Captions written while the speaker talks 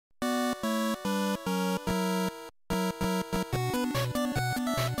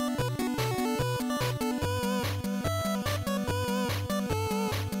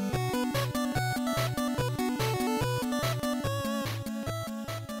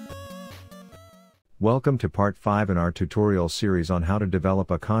Welcome to part 5 in our tutorial series on how to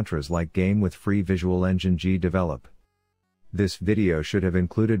develop a Contras-like game with free visual engine Gdevelop. This video should have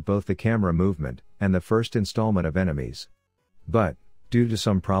included both the camera movement and the first installment of enemies. But, due to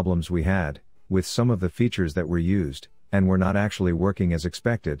some problems we had with some of the features that were used, and were not actually working as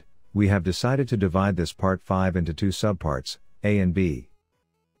expected, we have decided to divide this part 5 into two subparts, A and B.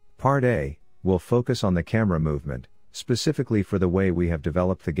 Part A will focus on the camera movement, specifically for the way we have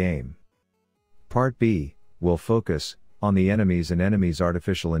developed the game. Part B will focus on the enemies and enemies'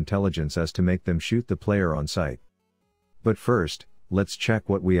 artificial intelligence as to make them shoot the player on sight. But first, let's check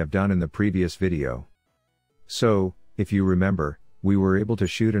what we have done in the previous video. So, if you remember, we were able to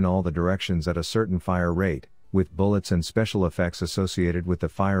shoot in all the directions at a certain fire rate, with bullets and special effects associated with the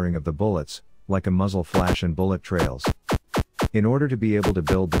firing of the bullets, like a muzzle flash and bullet trails. In order to be able to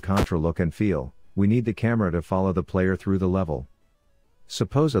build the Contra look and feel, we need the camera to follow the player through the level.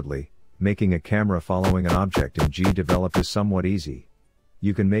 Supposedly, making a camera following an object in Gdevelop is somewhat easy.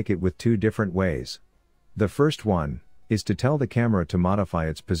 You can make it with two different ways. The first one is to tell the camera to modify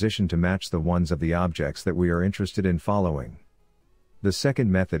its position to match the ones of the objects that we are interested in following. The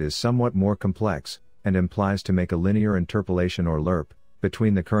second method is somewhat more complex, and implies to make a linear interpolation or lerp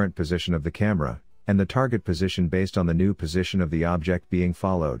between the current position of the camera and the target position based on the new position of the object being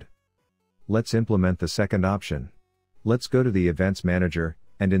followed. Let's implement the second option. Let's go to the Events Manager,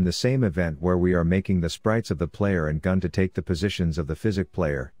 and in the same event where we are making the sprites of the player and gun to take the positions of the physic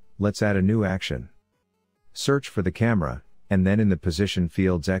player, let's add a new action. Search for the camera, and then in the position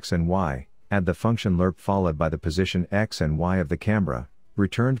fields X and Y, add the function lerp followed by the position X and Y of the camera,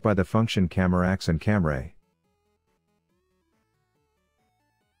 returned by the function cameraX and camera.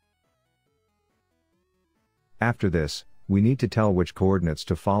 After this, we need to tell which coordinates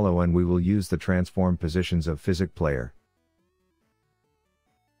to follow, and we will use the transform positions of physic player.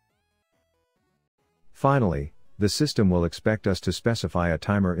 Finally, the system will expect us to specify a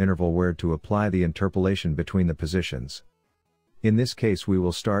timer interval where to apply the interpolation between the positions. In this case we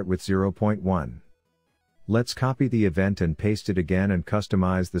will start with 0.1. Let's copy the event and paste it again and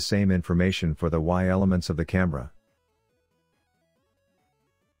customize the same information for the Y elements of the camera.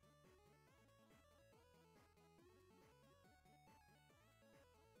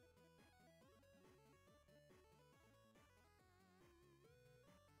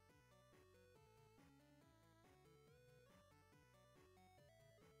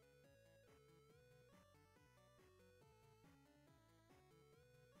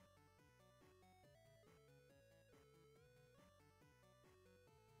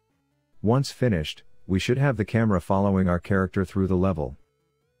 Once finished, we should have the camera following our character through the level.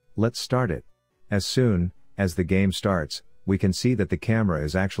 Let's start it. As soon as the game starts, we can see that the camera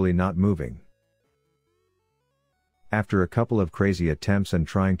is actually not moving. After a couple of crazy attempts and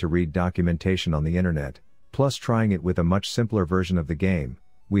trying to read documentation on the internet, plus trying it with a much simpler version of the game,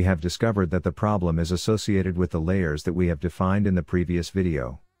 we have discovered that the problem is associated with the layers that we have defined in the previous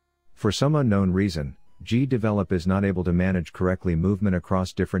video. For some unknown reason, Gdevelop is not able to manage correctly movement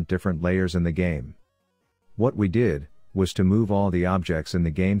across different layers in the game. What we did was to move all the objects in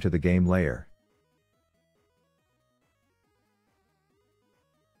the game to the game layer.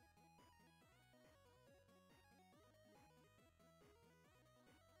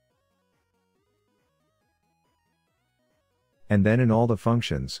 And then in all the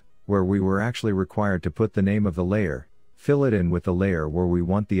functions, where we were actually required to put the name of the layer, fill it in with the layer where we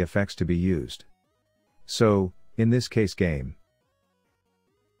want the effects to be used. So, in this case game.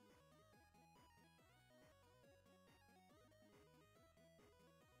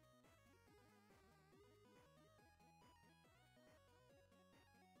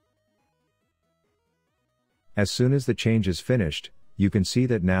 As soon as the change is finished, you can see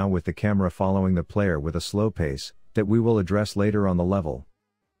that now with the camera following the player with a slow pace, that we will address later on the level.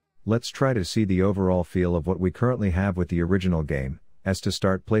 Let's try to see the overall feel of what we currently have with the original game, as to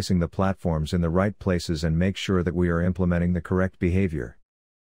start placing the platforms in the right places and make sure that we are implementing the correct behavior.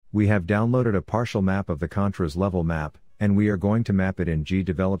 We have downloaded a partial map of the Contra's level map, and we are going to map it in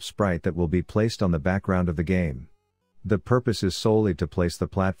Gdevelop sprite that will be placed on the background of the game. The purpose is solely to place the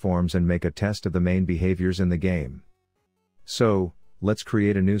platforms and make a test of the main behaviors in the game. So, let's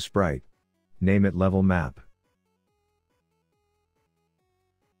create a new sprite. Name it level map.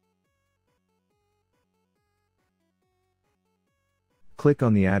 Click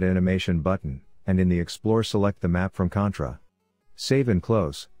on the Add Animation button, and in the Explore select the map from Contra. Save and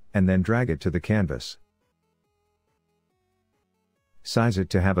close, and then drag it to the canvas. Size it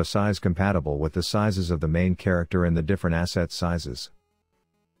to have a size compatible with the sizes of the main character and the different asset sizes.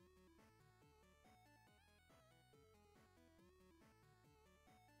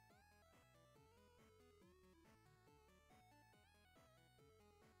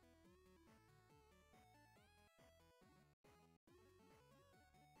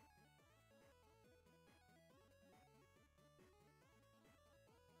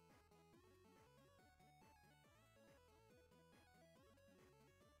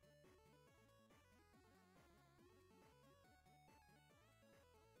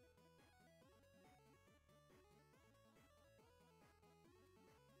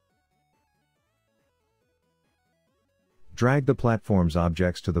 Drag the platform's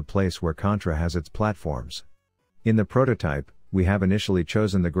objects to the place where Contra has its platforms. In the prototype, we have initially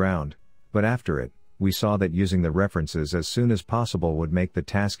chosen the ground, but after it, we saw that using the references as soon as possible would make the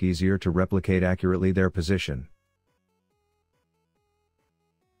task easier to replicate accurately their position.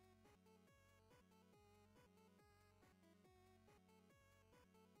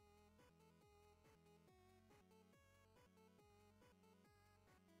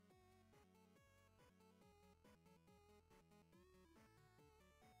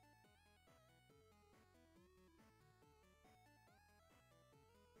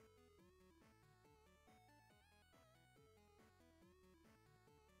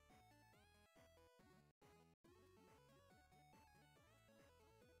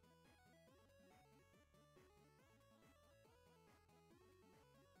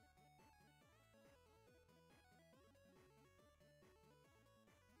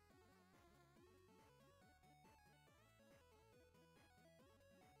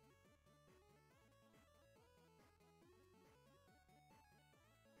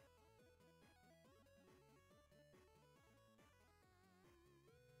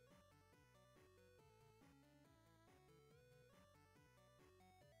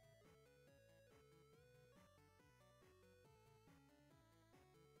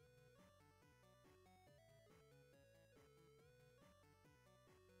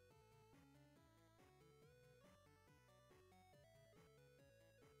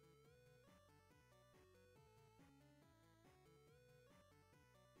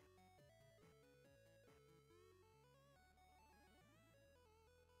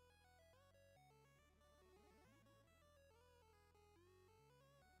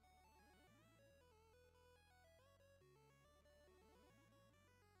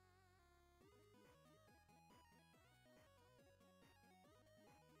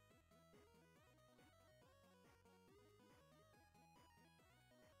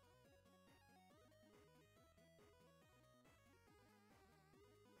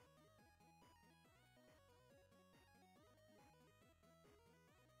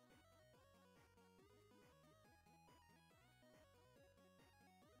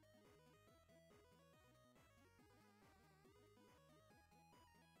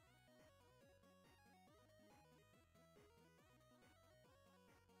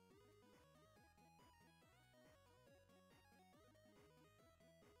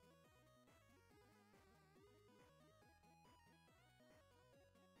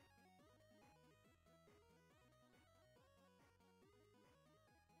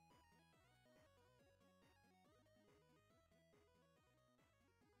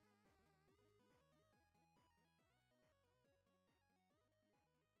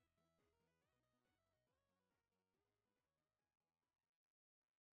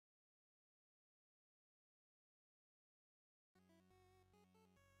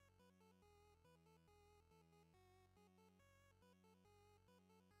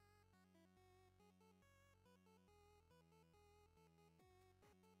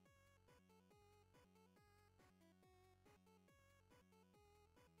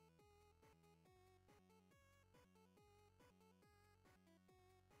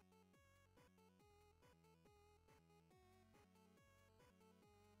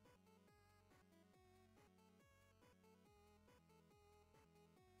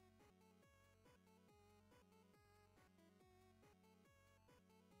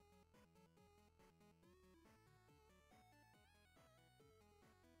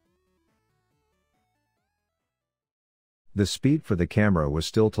 The speed for the camera was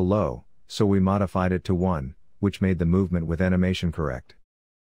still too low, so we modified it to 1, which made the movement with animation correct.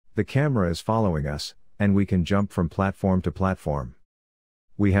 The camera is following us, and we can jump from platform to platform.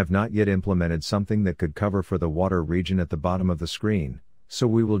 We have not yet implemented something that could cover for the water region at the bottom of the screen, so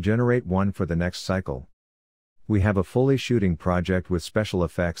we will generate one for the next cycle. We have a fully shooting project with special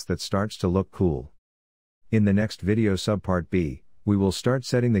effects that starts to look cool. In the next video subpart B, we will start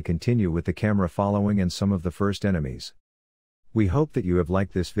setting the continue with the camera following and some of the first enemies. We hope that you have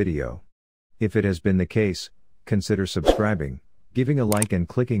liked this video. If it has been the case, consider subscribing, giving a like and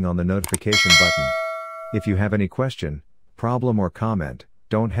clicking on the notification button. If you have any question, problem or comment,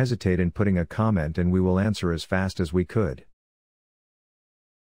 don't hesitate in putting a comment and we will answer as fast as we could.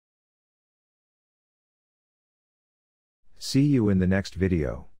 See you in the next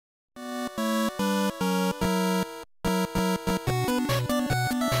video.